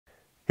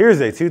Here's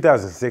a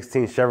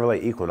 2016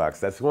 Chevrolet Equinox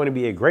that's going to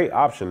be a great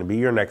option to be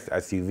your next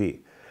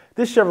SUV.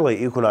 This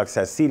Chevrolet Equinox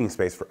has seating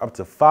space for up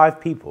to 5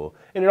 people,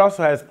 and it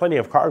also has plenty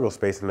of cargo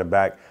space in the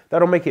back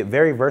that'll make it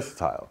very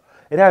versatile.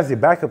 It has a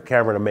backup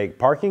camera to make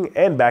parking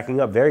and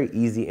backing up very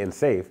easy and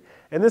safe,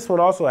 and this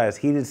one also has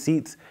heated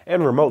seats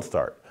and remote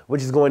start,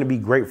 which is going to be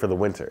great for the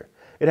winter.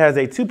 It has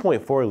a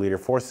 2.4-liter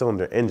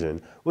 4-cylinder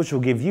engine, which will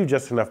give you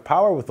just enough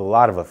power with a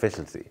lot of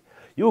efficiency.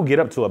 You will get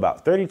up to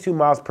about 32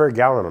 miles per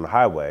gallon on the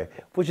highway,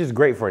 which is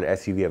great for an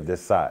SUV of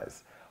this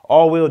size.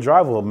 All-wheel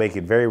drive will make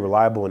it very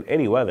reliable in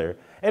any weather,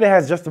 and it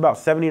has just about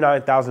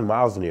 79,000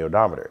 miles on the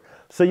odometer,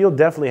 so you'll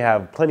definitely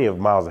have plenty of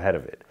miles ahead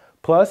of it.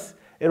 Plus,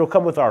 it'll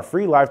come with our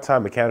free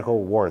lifetime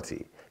mechanical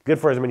warranty, good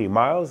for as many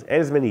miles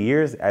and as many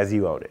years as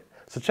you own it.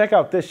 So check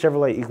out this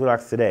Chevrolet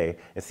Equinox today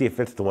and see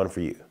if it's the one for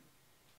you.